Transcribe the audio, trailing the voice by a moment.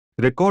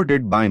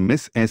Recorded by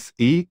Miss S.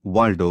 E.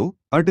 Waldo,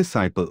 a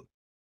disciple.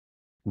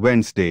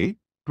 Wednesday,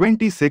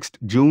 26th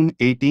June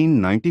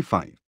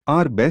 1895.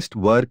 Our best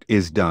work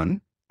is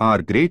done,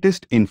 our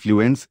greatest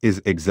influence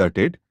is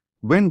exerted,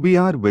 when we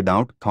are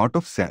without thought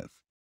of self.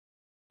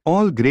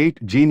 All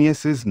great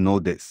geniuses know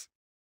this.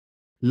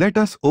 Let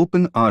us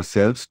open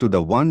ourselves to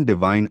the one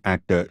divine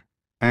actor,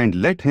 and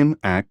let him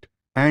act,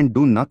 and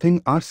do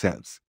nothing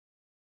ourselves.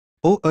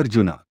 O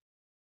Arjuna!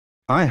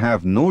 I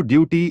have no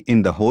duty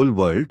in the whole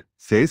world,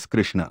 says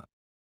Krishna.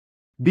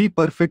 Be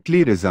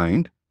perfectly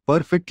resigned,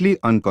 perfectly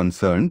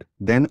unconcerned,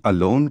 then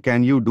alone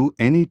can you do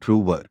any true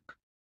work.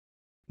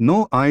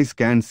 No eyes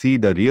can see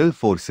the real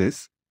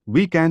forces,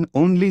 we can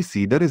only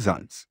see the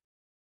results.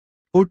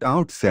 Put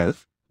out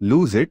self,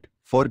 lose it,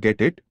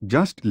 forget it,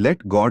 just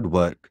let God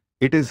work,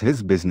 it is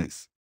His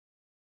business.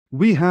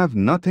 We have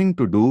nothing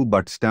to do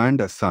but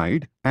stand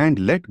aside and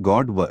let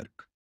God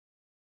work.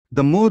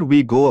 The more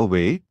we go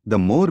away, the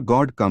more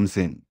God comes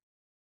in.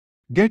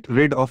 Get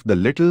rid of the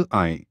little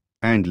I,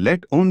 and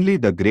let only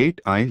the great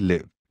I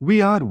live.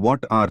 We are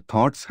what our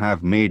thoughts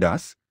have made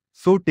us,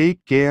 so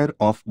take care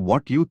of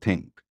what you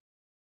think.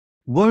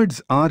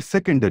 Words are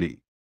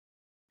secondary.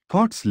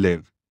 Thoughts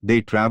live,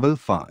 they travel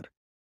far.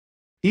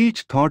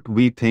 Each thought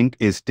we think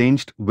is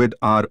tinged with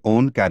our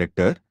own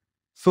character,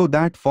 so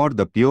that for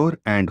the pure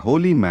and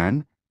holy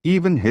man,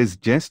 even his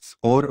jests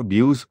or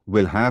abuse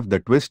will have the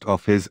twist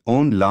of his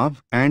own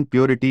love and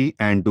purity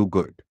and do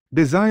good.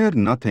 Desire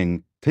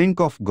nothing, think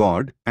of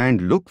God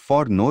and look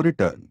for no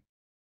return.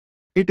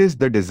 It is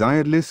the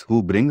desireless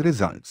who bring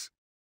results.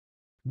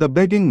 The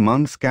begging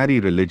monks carry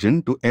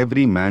religion to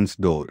every man's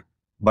door,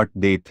 but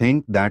they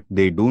think that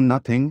they do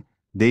nothing,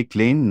 they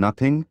claim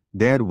nothing,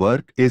 their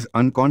work is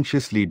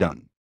unconsciously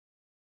done.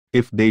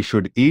 If they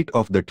should eat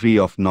of the tree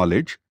of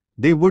knowledge,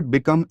 they would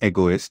become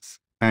egoists,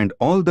 and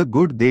all the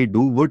good they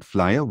do would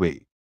fly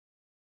away.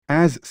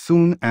 As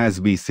soon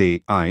as we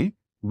say I,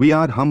 we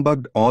are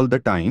humbugged all the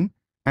time,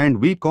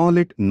 and we call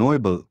it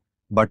knowable,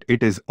 but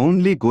it is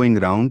only going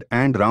round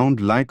and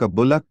round like a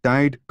bullock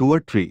tied to a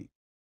tree.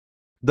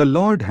 The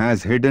Lord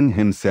has hidden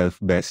Himself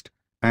best,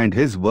 and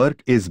His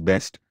work is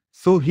best,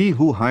 so he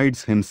who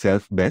hides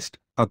himself best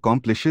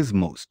accomplishes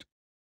most.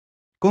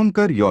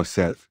 Conquer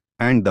yourself,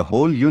 and the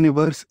whole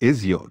universe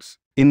is yours.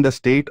 In the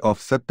state of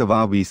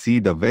Sattva we see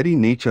the very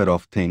nature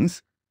of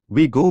things,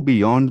 we go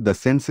beyond the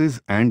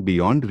senses and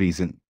beyond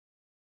reason.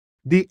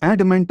 The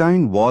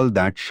adamantine wall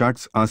that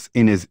shuts us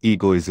in is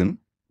egoism,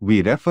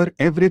 we refer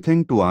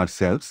everything to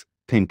ourselves,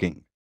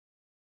 thinking,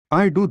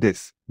 I do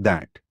this,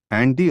 that,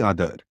 and the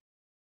other.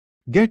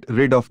 Get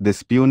rid of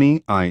this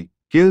puny I,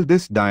 kill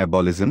this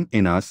diabolism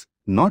in us,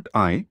 not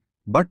I,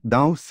 but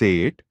thou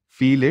say it,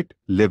 feel it,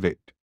 live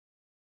it.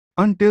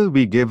 Until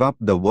we give up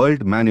the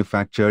world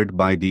manufactured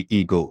by the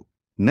ego,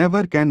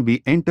 never can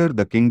we enter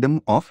the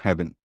kingdom of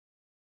heaven.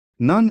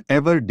 None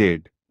ever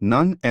did,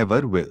 none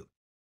ever will.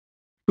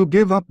 To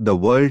give up the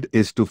world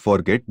is to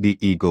forget the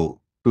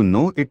ego, to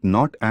know it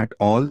not at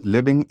all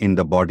living in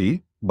the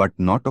body, but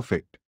not of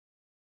it.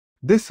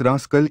 This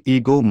rascal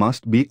ego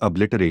must be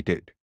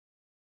obliterated.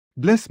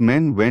 Bless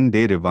men when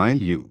they revile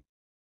you.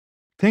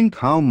 Think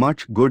how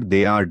much good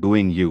they are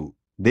doing you,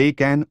 they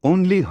can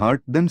only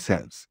hurt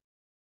themselves.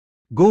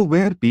 Go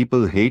where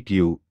people hate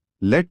you,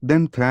 let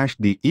them thrash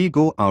the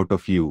ego out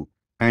of you,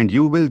 and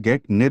you will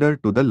get nearer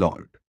to the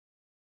Lord.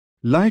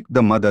 Like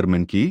the mother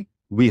monkey,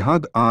 we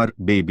hug our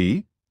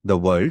baby, the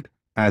world,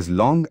 as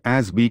long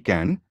as we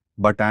can,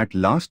 but at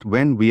last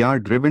when we are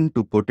driven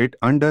to put it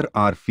under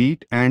our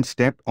feet and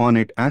step on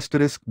it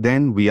 *,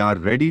 then we are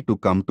ready to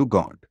come to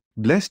God.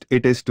 Blessed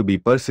it is to be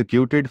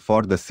persecuted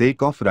for the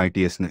sake of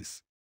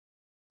righteousness.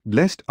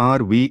 Blessed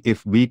are we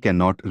if we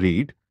cannot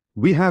read,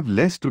 we have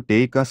less to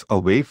take us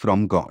away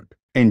from God.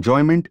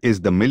 Enjoyment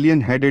is the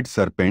million-headed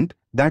serpent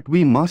that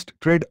we must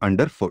tread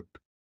underfoot.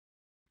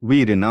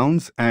 We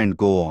renounce and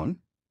go on,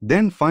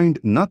 then find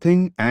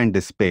nothing and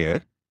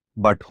despair,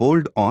 but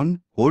hold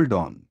on, hold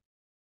on.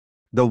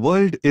 The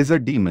world is a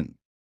demon.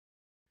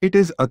 It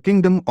is a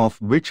kingdom of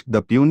which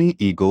the puny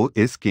ego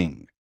is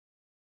king.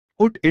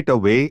 Put it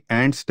away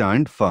and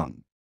stand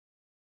firm.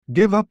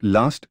 Give up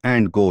lust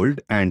and gold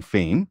and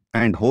fame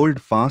and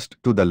hold fast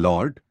to the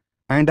Lord,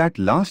 and at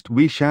last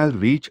we shall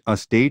reach a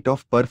state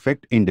of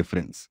perfect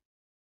indifference.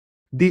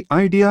 The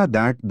idea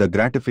that the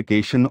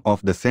gratification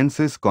of the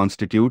senses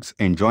constitutes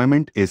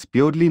enjoyment is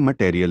purely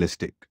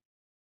materialistic.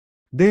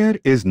 There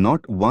is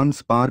not one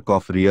spark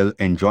of real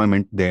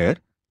enjoyment there,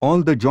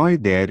 all the joy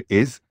there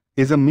is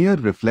a mere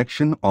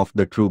reflection of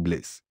the true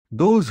bliss.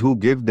 Those who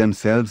give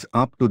themselves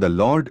up to the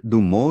Lord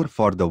do more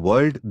for the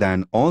world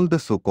than all the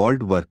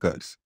so-called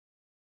workers.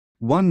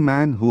 One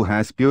man who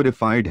has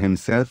purified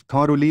himself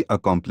thoroughly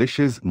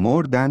accomplishes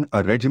more than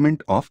a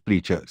regiment of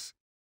preachers.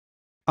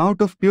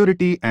 Out of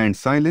purity and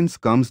silence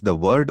comes the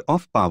word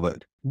of power.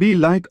 Be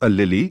like a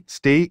lily,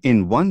 stay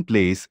in one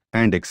place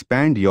and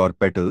expand your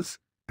petals,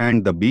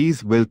 and the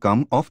bees will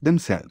come of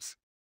themselves.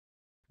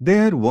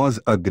 There was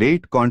a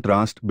great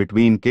contrast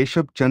between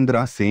Keshab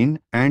Chandra Sen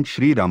and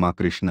Sri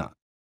Ramakrishna.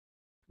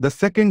 The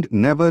second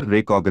never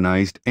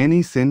recognized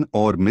any sin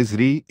or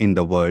misery in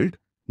the world,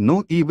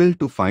 no evil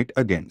to fight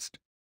against.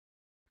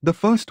 The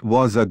first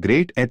was a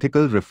great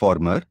ethical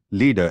reformer,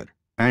 leader,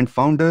 and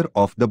founder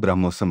of the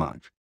Brahmo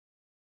Samaj.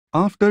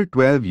 After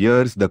 12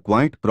 years, the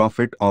quiet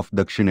prophet of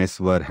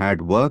Dakshineswar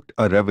had worked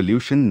a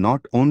revolution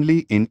not only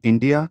in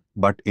India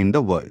but in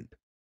the world.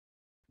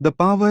 The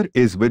power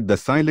is with the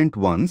silent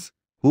ones,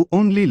 who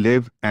only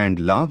live and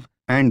love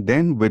and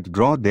then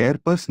withdraw their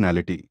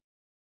personality.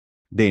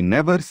 They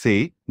never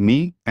say,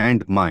 me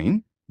and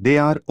mine, they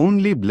are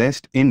only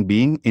blessed in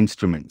being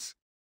instruments.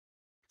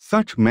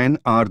 Such men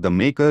are the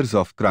makers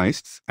of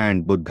Christs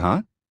and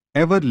Buddha,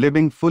 ever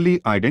living fully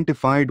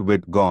identified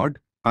with God,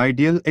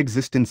 ideal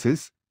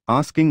existences,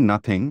 asking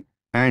nothing,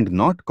 and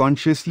not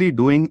consciously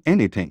doing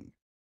anything.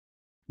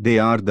 They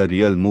are the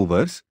real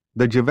movers,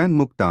 the Jivan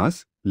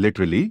Muktas,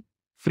 literally,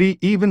 free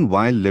even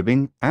while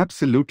living,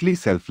 absolutely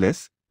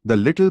selfless, the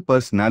little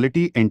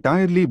personality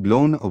entirely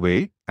blown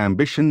away,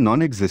 ambition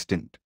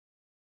non-existent.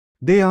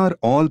 They are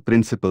all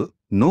principle,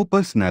 no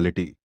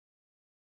personality.